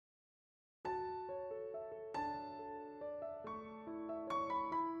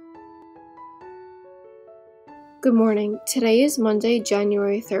Good morning. Today is Monday,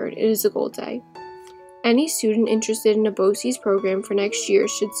 January 3rd. It is a goal day. Any student interested in a BOCES program for next year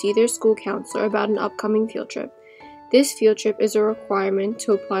should see their school counselor about an upcoming field trip. This field trip is a requirement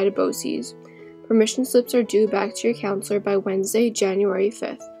to apply to BOCES. Permission slips are due back to your counselor by Wednesday, January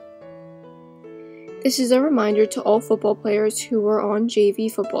 5th. This is a reminder to all football players who were on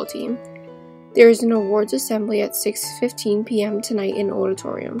JV football team. There is an awards assembly at 6:15 p.m. tonight in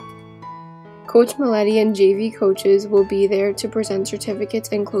auditorium. Coach Maletti and JV coaches will be there to present certificates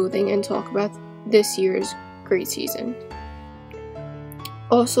and clothing and talk about this year's great season.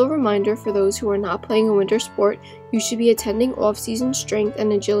 Also a reminder for those who are not playing a winter sport, you should be attending off-season strength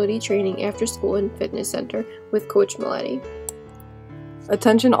and agility training after school and fitness center with Coach Maletti.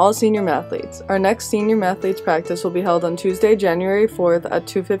 Attention all senior mathletes. Our next senior mathletes practice will be held on Tuesday, January 4th at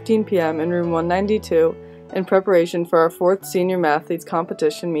 2:15 p.m. in room 192 in preparation for our 4th senior mathletes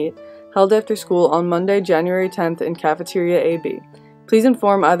competition meet held after school on Monday, January 10th in Cafeteria AB. Please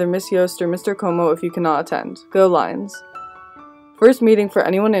inform either Miss Yost or Mr. Como if you cannot attend. Go Lions! First meeting for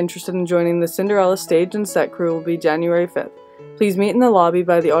anyone interested in joining the Cinderella stage and set crew will be January 5th. Please meet in the lobby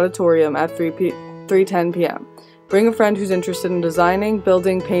by the auditorium at 3:10 p.m. Bring a friend who's interested in designing,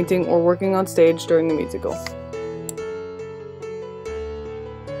 building, painting, or working on stage during the musical.